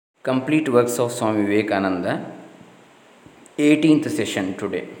Complete works of SwAmi VivEkAnanda, 18th session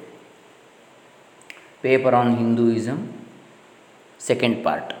today. Paper on Hinduism, second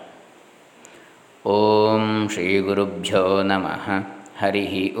part. Om Shri Gurubhyo Namaha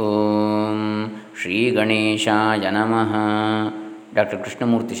Harihi Om Shri Ganeshaya Namaha. Dr.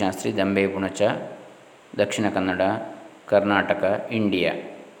 Krishnamurti Shastri, Dambe Punacha, Dakshina Kannada, Karnataka, India.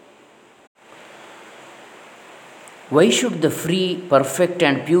 Why should the free, perfect,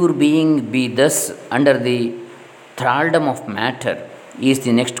 and pure being be thus under the thraldom of matter? Is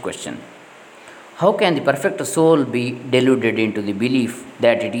the next question. How can the perfect soul be deluded into the belief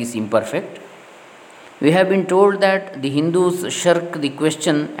that it is imperfect? We have been told that the Hindus shirk the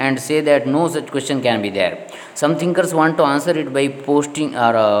question and say that no such question can be there. Some thinkers want to answer it by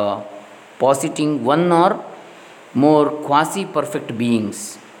positing one or more quasi perfect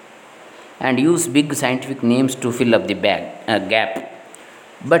beings and use big scientific names to fill up the gap.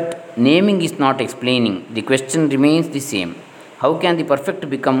 But naming is not explaining. The question remains the same. How can the perfect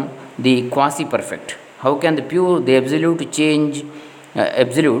become the quasi perfect? How can the pure, the absolute change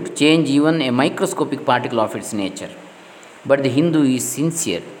even a microscopic particle of its nature? But the Hindu is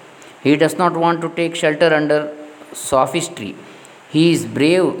sincere. He does not want to take shelter under sophistry. He is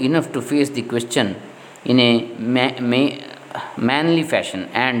brave enough to face the question in a manly fashion,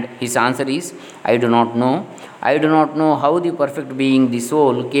 and his answer is, I do not know. I do not know how the perfect being, the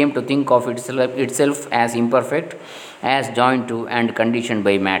soul, came to think of itself as imperfect, as joined to and conditioned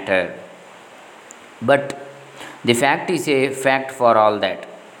by matter. But the fact is a fact for all that.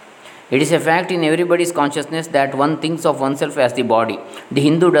 It is a fact in everybody's consciousness that one thinks of oneself as the body. The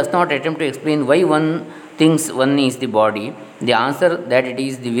Hindu does not attempt to explain why one thinks one is the body. The answer that it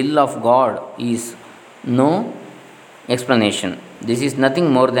is the will of God is no explanation. This is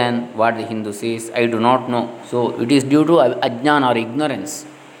nothing more than what the Hindu says, I do not know. So it is due to ajnan or ignorance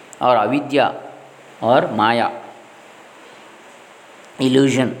or avidya or maya,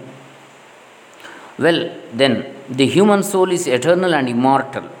 illusion. Well, then the human soul is eternal and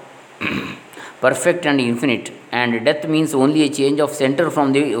immortal, perfect and infinite, and death means only a change of center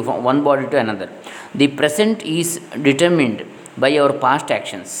from one body to another. The present is determined by our past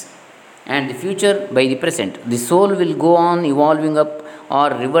actions and the future by the present. The soul will go on evolving up or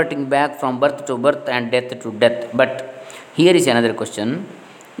reverting back from birth to birth and death to death. But here is another question.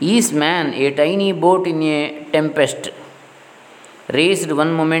 Is man a tiny boat in a tempest, raised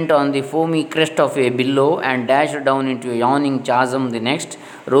one moment on the foamy crest of a billow and dashed down into a yawning chasm the next,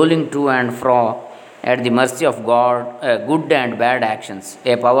 rolling to and fro at the mercy of God, good and bad actions,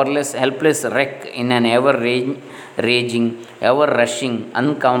 a powerless, helpless wreck in an raging, ever rushing,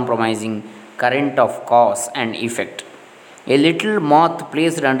 uncompromising current of cause and effect. A little moth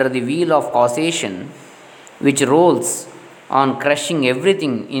placed under the wheel of causation, which rolls on crushing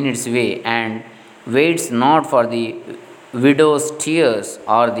everything in its way and waits not for the widow's tears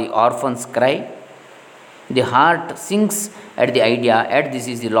or the orphan's cry. The heart sinks at the idea, at this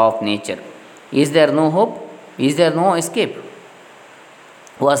is the law of nature. Is there no hope? Is there no escape?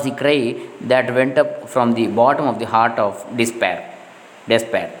 Was the cry that went up from the bottom of the heart of despair.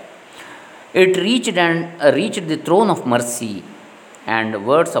 It reached the throne of mercy, and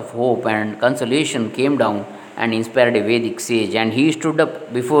words of hope and consolation came down and inspired a Vedic sage, and he stood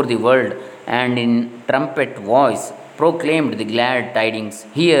up before the world and in trumpet voice proclaimed the glad tidings.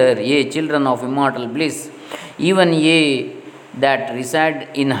 Hear, ye children of immortal bliss, even ye that reside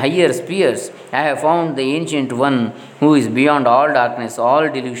in higher spheres, I have found the ancient one who is beyond all darkness, all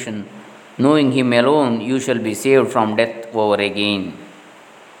delusion. Knowing him alone, you shall be saved from death over again.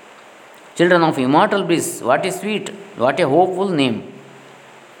 Children of immortal bliss, what a sweet, what a hopeful name.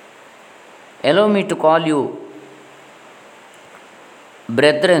 Allow me to call you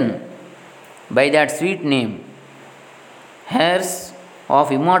brethren by that sweet name. Heirs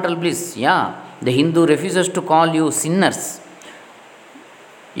of immortal bliss, yeah, the Hindu refuses to call you sinners.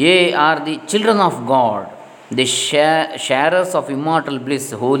 Ye are the children of God, the sharers of immortal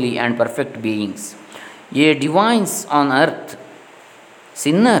bliss, holy and perfect beings. Ye divines on earth,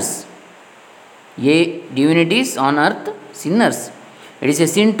 sinners. Ye divinities on earth, sinners. It is a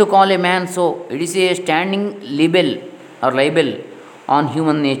sin to call a man so. It is a standing libel on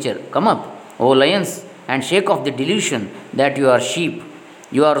human nature. Come up, O lions, and shake off the delusion that you are sheep.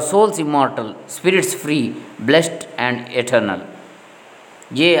 You are souls immortal, spirits free, blessed and eternal.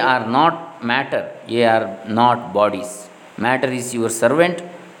 Ye are not matter, ye are not bodies. Matter is your servant,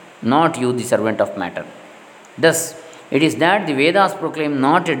 not you the servant of matter. Thus, it is that the Vedas proclaim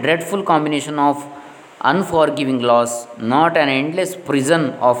not a dreadful combination of unforgiving laws, not an endless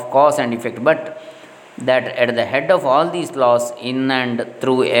prison of cause and effect, but that at the head of all these laws, in and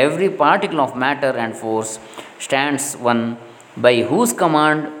through every particle of matter and force, stands one by whose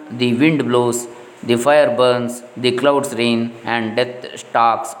command the wind blows, the fire burns, the clouds rain, and death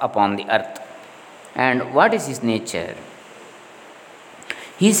stalks upon the earth. And what is his nature?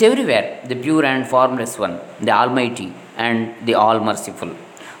 He is everywhere, the pure and formless one, the Almighty and the All Merciful.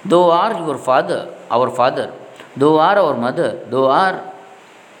 Thou art your Father, our Father. Thou art our Mother. Thou art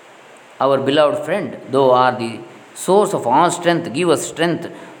our beloved friend. Thou art the source of all strength. Give us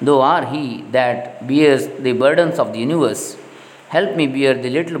strength. Thou art He that bears the burdens of the universe. Help me bear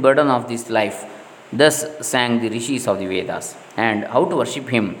the little burden of this life. Thus sang the rishis of the Vedas. And how to worship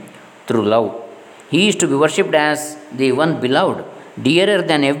Him? Through love. He is to be worshipped as the one beloved, dearer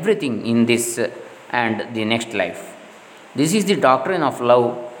than everything in this and the next life. This is the doctrine of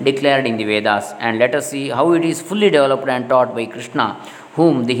love declared in the Vedas, and let us see how it is fully developed and taught by Krishna,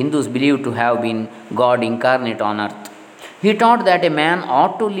 whom the Hindus believe to have been God incarnate on earth. He taught that a man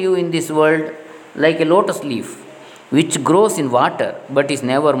ought to live in this world like a lotus leaf, which grows in water but is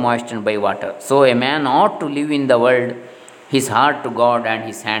never moistened by water. So, a man ought to live in the world, his heart to God and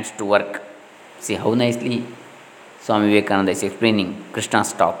his hands to work. See how nicely SwAmi VivEkAnanda is explaining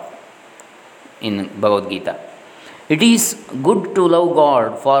Krishna's talk in Bhagavad Gita. It is good to love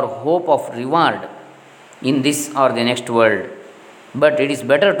God for hope of reward in this or the next world, but it is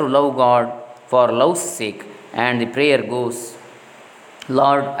better to love God for love's sake. And the prayer goes,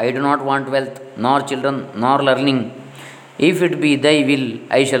 Lord, I do not want wealth, nor children, nor learning. If it be thy will,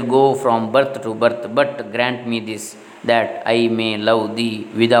 I shall go from birth to birth, but grant me this, that I may love thee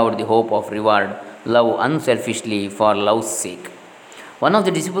without the hope of reward, love unselfishly for love's sake. One of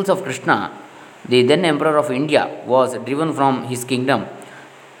the disciples of Krishna, the then emperor of India, was driven from his kingdom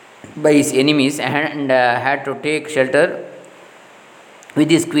by his enemies and had to take shelter with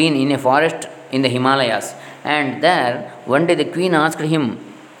his queen in a forest in the Himalayas. And there, one day the queen asked him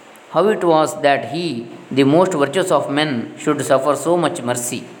how it was that he, the most virtuous of men, should suffer so much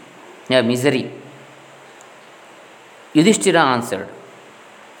misery. Yudhishthira answered,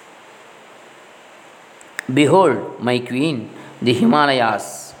 Behold, my queen, the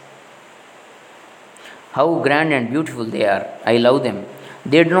Himalayas, how grand and beautiful they are. I love them.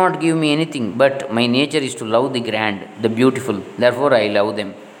 They do not give me anything, but my nature is to love the grand, the beautiful. Therefore, I love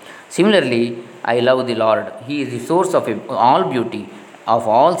them. Similarly, I love the Lord. He is the source of all beauty, of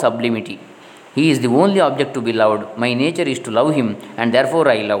all sublimity. He is the only object to be loved. My nature is to love Him, and therefore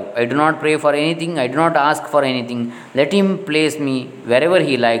I love. I do not pray for anything, I do not ask for anything. Let Him place me wherever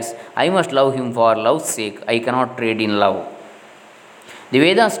He likes. I must love Him for love's sake. I cannot trade in love. The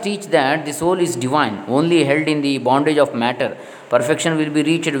Vedas teach that the soul is divine, only held in the bondage of matter. Perfection will be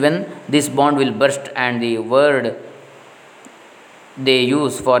reached when this bond will burst, and the word they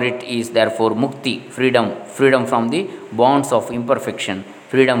use for it is therefore mukti, freedom from the bonds of imperfection,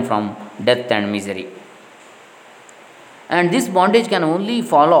 freedom from death and misery. And this bondage can only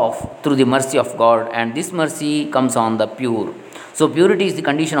fall off through the mercy of God, and this mercy comes on the pure. So, purity is the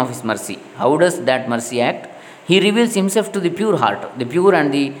condition of His mercy. How does that mercy act? He reveals Himself to the pure heart, the pure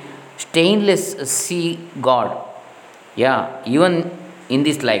and the stainless see God. Yeah, even in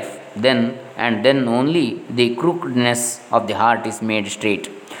this life, then and then only the crookedness of the heart is made straight.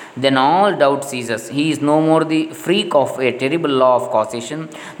 Then all doubt ceases. He is no more the freak of a terrible law of causation.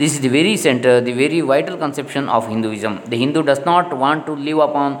 This is the very center, the very vital conception of Hinduism. The Hindu does not want to live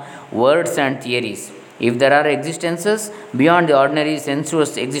upon words and theories. If there are existences beyond the ordinary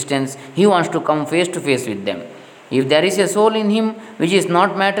sensuous existence, he wants to come face to face with them. If there is a soul in him which is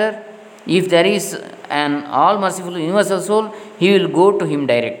not matter, if there is an all merciful universal soul, he will go to him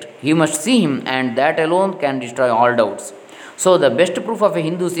direct. He must see him, and that alone can destroy all doubts. So, the best proof of a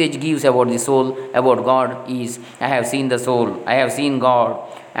Hindu sage gives about the soul, about God, is I have seen the soul, I have seen God,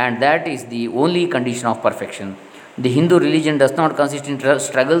 and that is the only condition of perfection. The Hindu religion does not consist in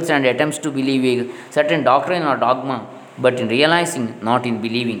struggles and attempts to believe a certain doctrine or dogma, but in realizing, not in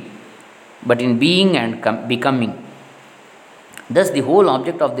believing, but in being and becoming. Thus, the whole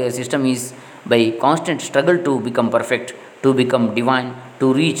object of their system is by constant struggle to become perfect, to become divine,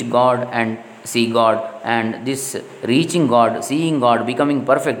 to reach God and see God, and this reaching God, seeing God, becoming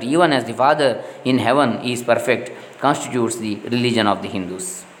perfect, even as the Father in heaven is perfect, constitutes the religion of the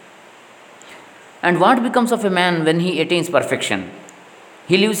Hindus. And what becomes of a man when he attains perfection?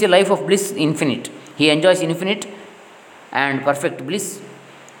 He lives a life of bliss infinite. He enjoys infinite and perfect bliss,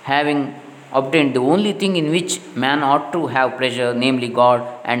 having obtained the only thing in which man ought to have pleasure, namely God,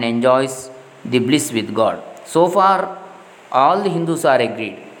 and enjoys the bliss with God. So far, all the Hindus are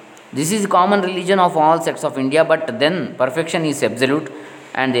agreed. This is the common religion of all sects of India, but then perfection is absolute.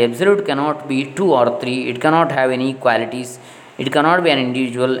 and the absolute cannot be two or three, it cannot have any qualities, it cannot be an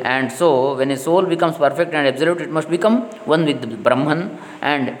individual. And so, when a soul becomes perfect and absolute, it must become one with Brahman,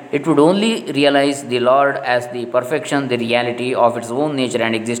 and it would only realize the Lord as the perfection, the reality of its own nature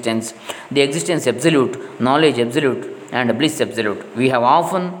and existence, the existence absolute, knowledge absolute, and bliss absolute. We have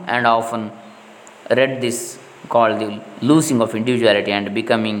often and often read this called the losing of individuality and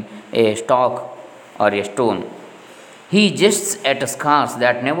becoming a stock or a stone. He jests at scars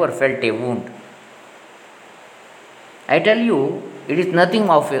that never felt a wound. I tell you, it is nothing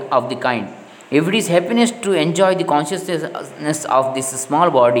of the kind. If it is happiness to enjoy the consciousness of this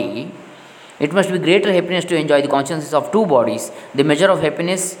small body, it must be greater happiness to enjoy the consciousness of two bodies. The measure of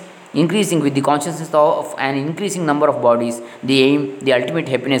happiness increasing with the consciousness of an increasing number of bodies, the aim, the ultimate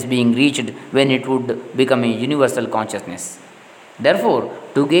happiness being reached when it would become a universal consciousness. Therefore,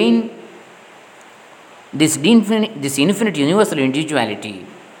 to gain this infinite universal individuality,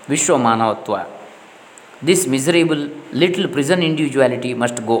 Vishwamanavatva, this miserable little prison individuality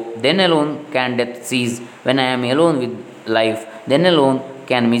must go. Then alone can death cease when I am alone with life. Then alone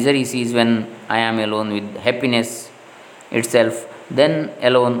can misery cease when I am alone with happiness itself. Then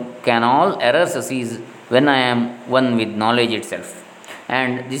alone can all errors cease when I am one with knowledge itself.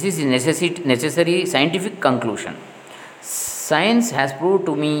 And this is a necessary scientific conclusion. Science has proved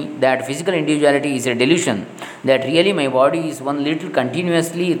to me that physical individuality is a delusion, that really my body is one little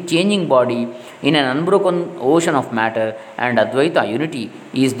continuously changing body in an unbroken ocean of matter, and Advaita unity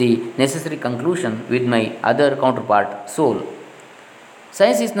is the necessary conclusion with my other counterpart, soul.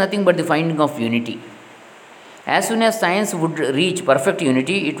 Science is nothing but the finding of unity. As soon as science would reach perfect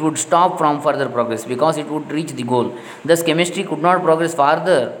unity, it would stop from further progress because it would reach the goal. Thus, chemistry could not progress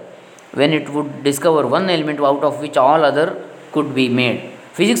farther when it would discover one element out of which all other could be made.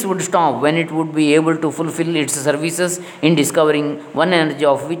 Physics would stop when it would be able to fulfill its services in discovering one energy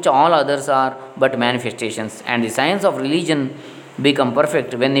of which all others are but manifestations. And the science of religion become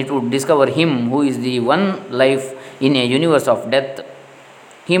perfect when it would discover Him who is the one life in a universe of death,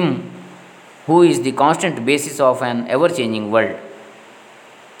 Him who is the constant basis of an ever changing world,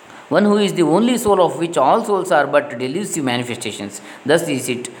 one who is the only soul of which all souls are but delusive manifestations. Thus is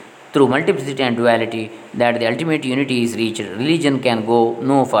it through multiplicity and duality that the ultimate unity is reached. Religion can go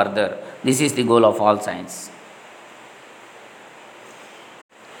no further. This is the goal of all science.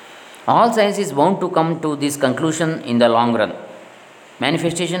 All science is bound to come to this conclusion in the long run.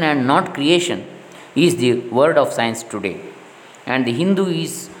 Manifestation and not creation is the word of science today. And the Hindu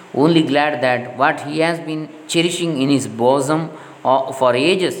is only glad that what he has been cherishing in his bosom for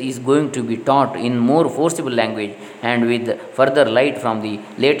ages is going to be taught in more forcible language and with further light from the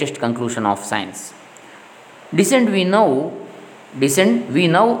latest conclusion of science. Descend we now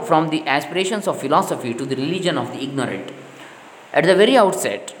from the aspirations of philosophy to the religion of the ignorant. At the very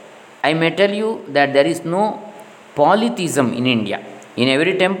outset, I may tell you that there is no polytheism in India. In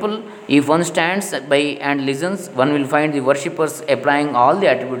every temple, if one stands by and listens, one will find the worshippers applying all the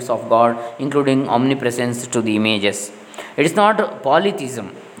attributes of God, including omnipresence, to the images. It is not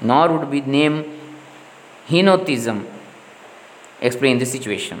polytheism, nor would be name henotheism explain the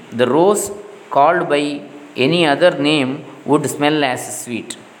situation. The rose called by any other name would smell as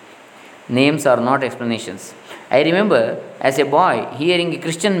sweet. Names are not explanations. I remember as a boy hearing a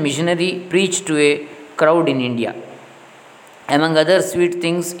Christian missionary preach to a crowd in India. Among other sweet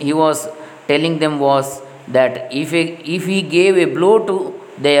things he was telling them was that if he gave a blow to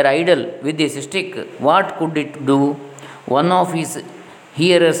their idol with his stick, what could it do? One of his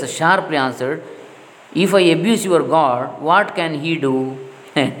hearers sharply answered, "If I abuse your God, what can he do?"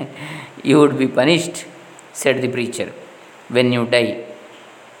 "You would be punished," said the preacher, "when you die.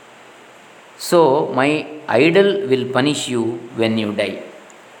 So my idol will punish you when you die,"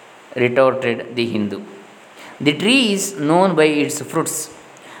 retorted the Hindu. "The tree is known by its fruits.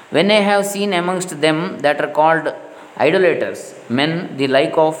 When I have seen amongst them that are called idolaters, men the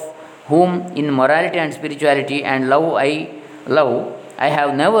like of whom in morality and spirituality and love I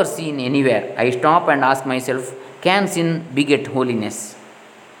have never seen anywhere, I stop and ask myself, can sin beget holiness?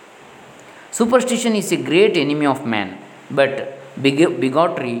 Superstition is a great enemy of man, but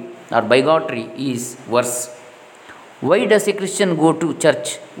bigotry is worse. Why does a Christian go to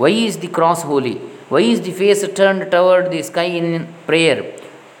church? Why is the cross holy? Why is the face turned toward the sky in prayer?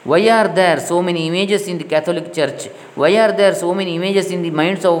 Why are there so many images in the Catholic Church? Why are there so many images in the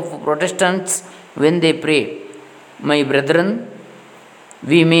minds of Protestants when they pray? My brethren,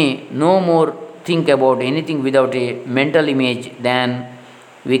 we may no more think about anything without a mental image than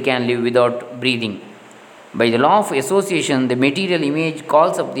we can live without breathing. By the law of association, the material image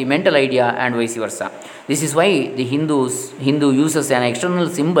calls up the mental idea and vice versa. This is why the Hindu uses an external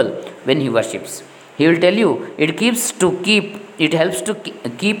symbol when he worships. He will tell you it helps to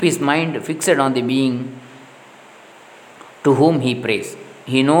keep his mind fixed on the being to whom he prays.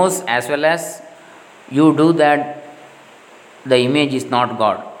 He knows as well as you do that the image is not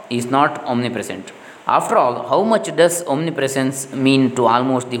God, is not omnipresent. After all, how much does omnipresence mean to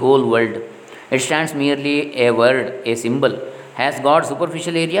almost the whole world? It stands merely a word, a symbol. Has God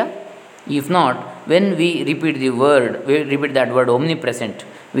superficial area? If not, when we repeat that word omnipresent,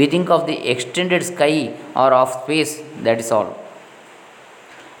 we think of the extended sky or of space, that is all.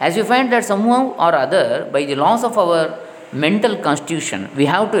 As we find that somehow or other, by the laws of our mental constitution, we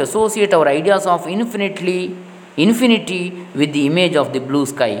have to associate our ideas of infinity with the image of the blue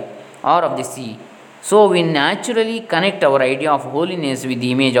sky or of the sea. So we naturally connect our idea of holiness with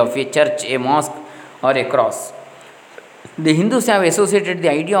the image of a church, a mosque, or a cross. The Hindus have associated the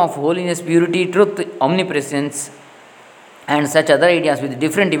idea of holiness, purity, truth, omnipresence, and such other ideas with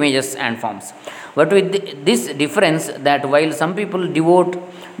different images and forms. But with this difference that while some people devote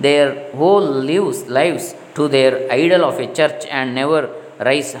their whole lives to their idol of a church and never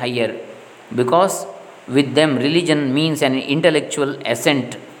rise higher, because with them religion means an intellectual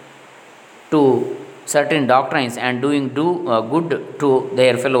assent to certain doctrines and doing good to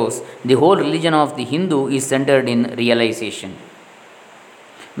their fellows. The whole religion of the Hindu is centered in realization.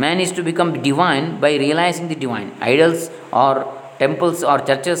 Man is to become divine by realizing the divine. Idols or temples or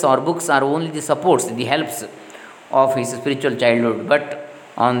churches or books are only the supports, the helps of his spiritual childhood. But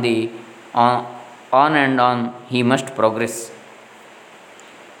on, on and on he must progress.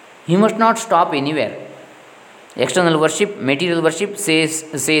 He must not stop anywhere. External worship, material worship, say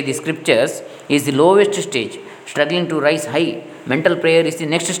the scriptures, is the lowest stage, struggling to rise high. Mental prayer is the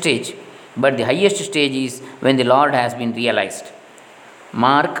next stage, but the highest stage is when the Lord has been realized.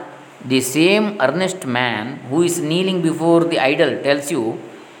 Mark, the same earnest man who is kneeling before the idol tells you,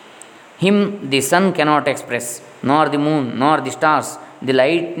 him the sun cannot express, nor the moon, nor the stars, the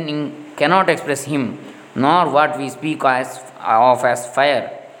lightning cannot express him, nor what we speak of as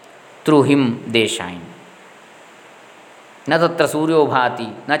fire. Through him they shine. न तत्र सूर्यो भाति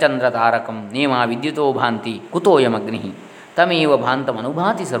न चंद्रतारकं नेमा विद्युतो भान्ति कुतोऽयमग्निः तमेव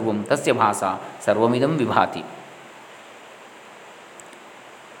भान्तमनुभाति सर्वं तस्य भासा सर्वमिदं विभाति.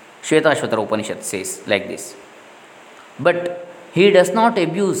 Shvetashvatara Upanishad says like this. But he does not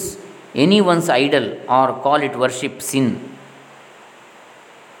abuse anyone's idol or call it worship sin.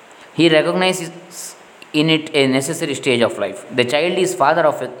 He recognizes in it a necessary stage of life. The child is father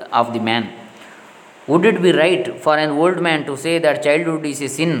of the man. Would it be right for an old man to say that childhood is a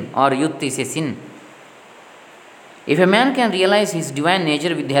sin or youth is a sin? If a man can realize his divine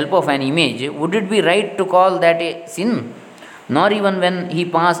nature with the help of an image, would it be right to call that a sin? Nor even when he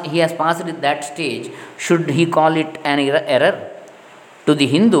has passed that stage, should he call it an error. To the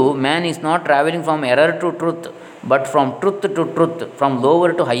Hindu, man is not traveling from error to truth, but from truth to truth, from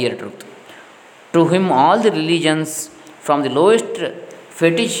lower to higher truth. To him, all the religions, from the lowest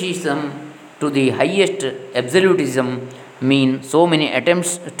fetishism to the highest absolutism, mean so many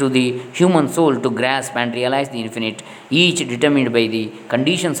attempts to the human soul to grasp and realize the infinite, each determined by the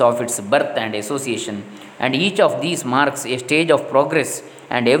conditions of its birth and association. And each of these marks a stage of progress,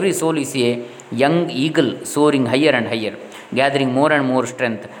 and every soul is a young eagle soaring higher and higher, gathering more and more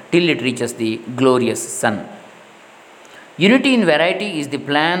strength till it reaches the glorious sun. Unity in variety is the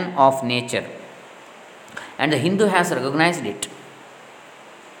plan of nature, and the Hindu has recognized it.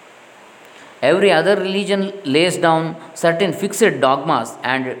 Every other religion lays down certain fixed dogmas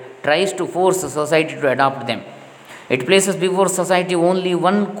and tries to force society to adopt them. It places before society only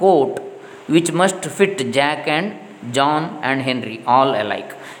one coat which must fit Jack and John and Henry all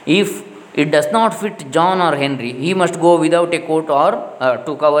alike. If it does not fit John or Henry, he must go without a coat or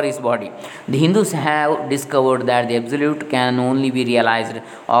to cover his body. The Hindus have discovered that the absolute can only be realized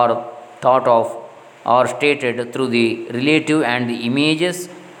or thought of or stated through the relative, and the images,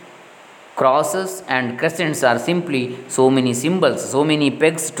 crosses and crescents are simply so many symbols, so many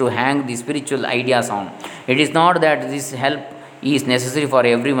pegs to hang the spiritual ideas on. It is not that this help is necessary for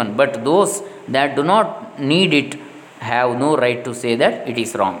everyone, but those that do not need it have no right to say that it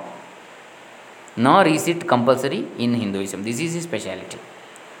is wrong. Nor is it compulsory in Hinduism. This is his speciality.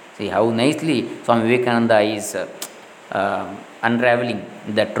 See how nicely SwAmi VivEkAnanda is unraveling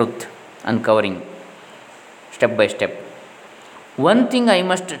the truth, uncovering step by step. One thing I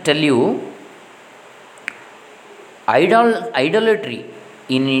must tell you, idolatry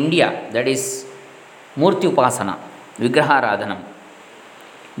in India, that is Murti Upasana, Vigraharadhanam,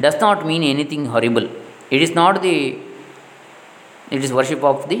 does not mean anything horrible. It is not the it is worship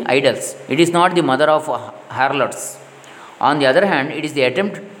of the idols. It is not the mother of harlots. On the other hand, it is the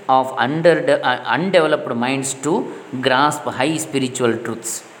attempt of undeveloped minds to grasp high spiritual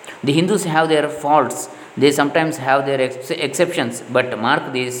truths. The Hindus have their faults, they sometimes have their exceptions, but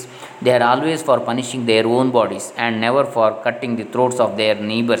mark this, they are always for punishing their own bodies and never for cutting the throats of their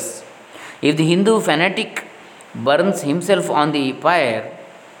neighbors. If the Hindu fanatic burns himself on the pyre,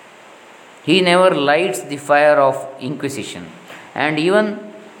 he never lights the fire of inquisition, and even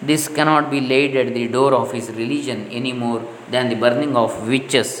this cannot be laid at the door of his religion any more than the burning of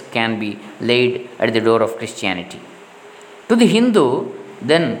witches can be laid at the door of Christianity. To the Hindu,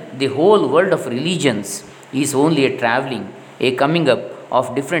 then, the whole world of religions is only a traveling, a coming up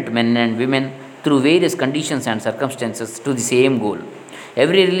of different men and women through various conditions and circumstances to the same goal.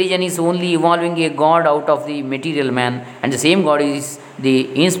 Every religion is only evolving a God out of the material man, and the same God is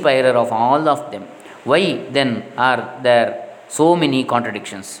the inspirer of all of them. Why then are there so many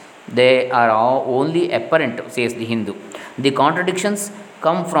contradictions? They are all only apparent, says the Hindu. The contradictions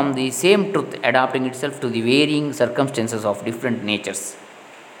come from the same truth adapting itself to the varying circumstances of different natures.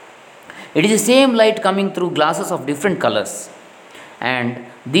 It is the same light coming through glasses of different colors, and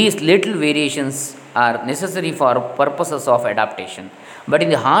these little variations are necessary for purposes of adaptation. But in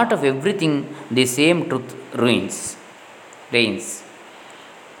the heart of everything, the same truth reigns,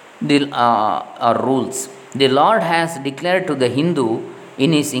 or rules. The Lord has declared to the Hindu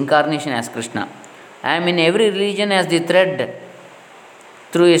in his incarnation as Krishna, I am in every religion as the thread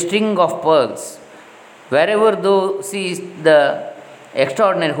through a string of pearls. Wherever thou seest the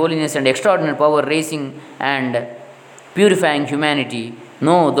extraordinary holiness and extraordinary power raising and purifying humanity,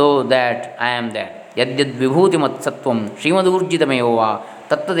 know thou that I am there. Yadyad vibhutimat sattvam srimadurjitameva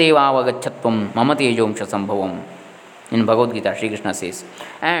tattadevavagachatvam mama tejomsha sambhavam. In Bhagavad Gita, Sri Krishna says.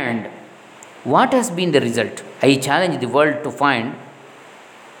 And what has been the result? I challenge the world to find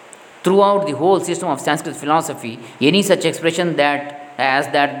throughout the whole system of Sanskrit philosophy any such expression that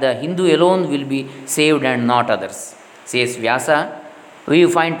the Hindu alone will be saved and not others. Says Vyasa, we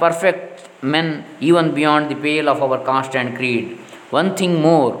find perfect men even beyond the pale of our caste and creed. One thing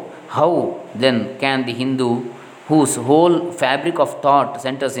more, how then can the Hindu, whose whole fabric of thought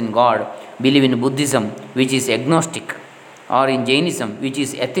centers in God, believe in Buddhism, which is agnostic, or in Jainism, which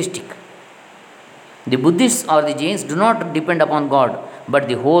is atheistic? The Buddhists or the Jains do not depend upon God, but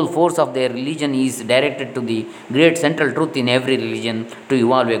the whole force of their religion is directed to the great central truth in every religion to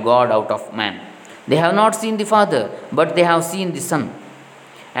evolve a God out of man. They have not seen the Father, but they have seen the Son.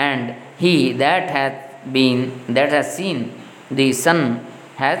 And he that has seen the Son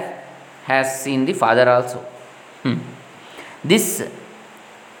has seen the Father also. This,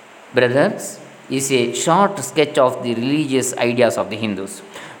 brothers, is a short sketch of the religious ideas of the Hindus.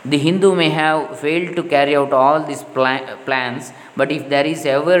 The Hindu may have failed to carry out all these plans, but if there is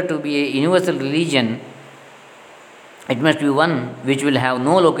ever to be a universal religion, it must be one which will have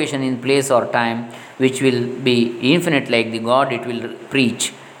no location in place or time, which will be infinite like the God it will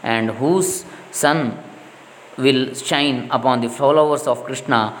preach, and whose sun will shine upon the followers of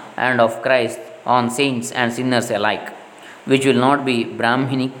Krishna and of Christ, on saints and sinners alike, which will not be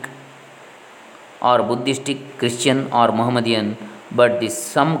Brahminic or Buddhistic, Christian or Mohammedan, but the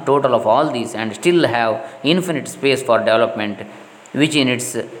sum total of all these, and still have infinite space for development, which in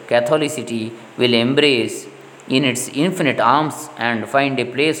its Catholicity will embrace in its infinite arms and find a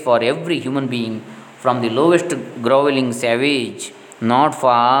place for every human being, from the lowest groveling savage, not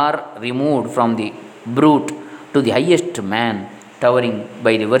far removed from the brute, to the highest man, towering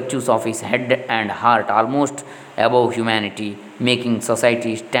by the virtues of his head and heart almost above humanity, making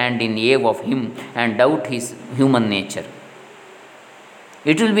society stand in awe of him and doubt his human nature.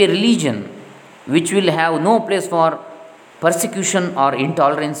 It will be a religion which will have no place for persecution or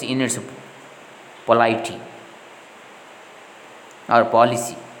intolerance in its polity or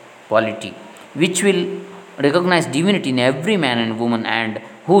polity, which will recognize divinity in every man and woman, and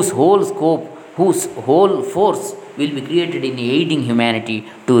whose whole scope, whose whole force will be created in aiding humanity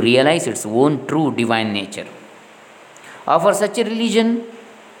to realize its own true divine nature. Offer such a religion,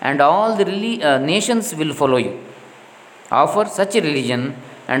 and all the nations will follow you. Offer such a religion,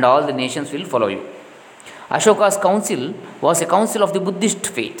 and all the nations will follow you. Ashoka's council was a council of the Buddhist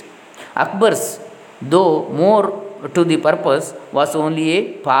faith. Akbar's, though more to the purpose, was only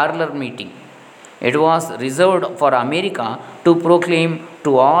a parlor meeting. It was reserved for America to proclaim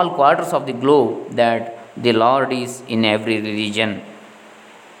to all quarters of the globe that the Lord is in every religion.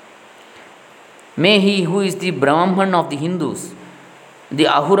 May he who is the Brahman of the Hindus, the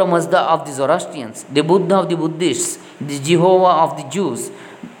Ahura Mazda of the Zoroastrians, the Buddha of the Buddhists, the Jehovah of the Jews,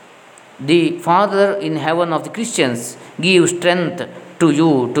 The Father in heaven of the Christians give strength to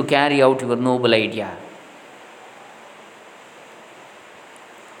you to carry out your noble idea.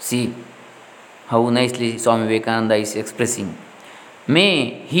 See how nicely Swami Vivekananda is expressing.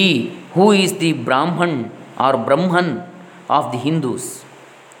 May he who is the Brahman or Brahman of the Hindus,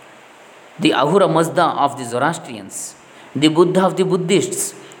 the Ahura Mazda of the Zoroastrians, the Buddha of the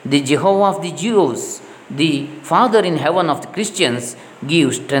Buddhists, the Jehovah of the Jews, the Father in heaven of the Christians,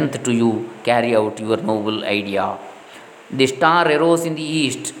 give strength to you, carry out your noble idea. The star arose in the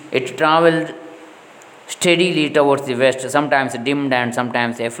east, it travelled steadily towards the west, sometimes dimmed and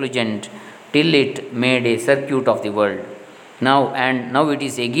sometimes effulgent, till it made a circuit of the world. Now it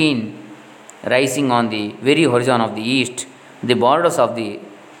is again rising on the very horizon of the east, the borders of the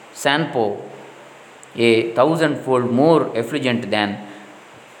Sanpo, a thousandfold more effulgent than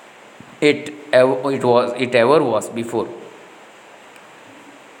it ever was before.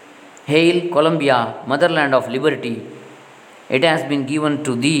 Hail, Columbia, motherland of liberty! It has been given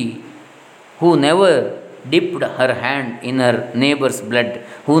to thee, who never dipped her hand in her neighbor's blood,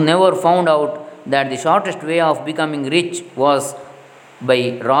 who never found out that the shortest way of becoming rich was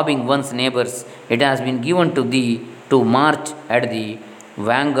by robbing one's neighbors. It has been given to thee to march at the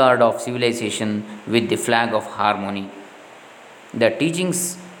vanguard of civilization with the flag of harmony. The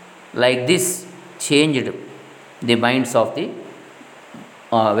teachings like this changed the minds of the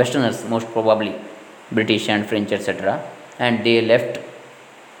Westerners, most probably British and French, etc., and they left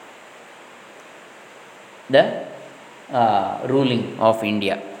the ruling of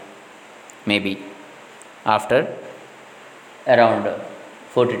India, maybe after around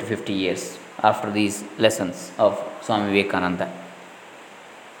 40 to 50 years after these lessons of Swami Vivekananda.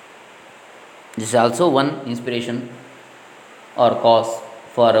 This is also one inspiration or cause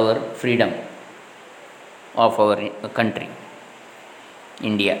for our freedom of our country,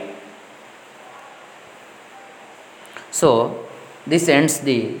 India. So, this ends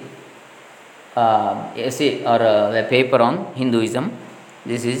the essay or the paper on Hinduism.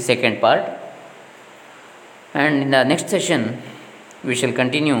 This is second part, and in the next session we shall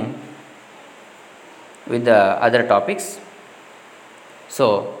continue with the other topics.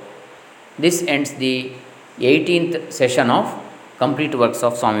 So, this ends the 18th session of Complete Works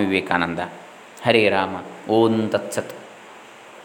of Swami Vivekananda. Hare Rama. Om Tat Sat.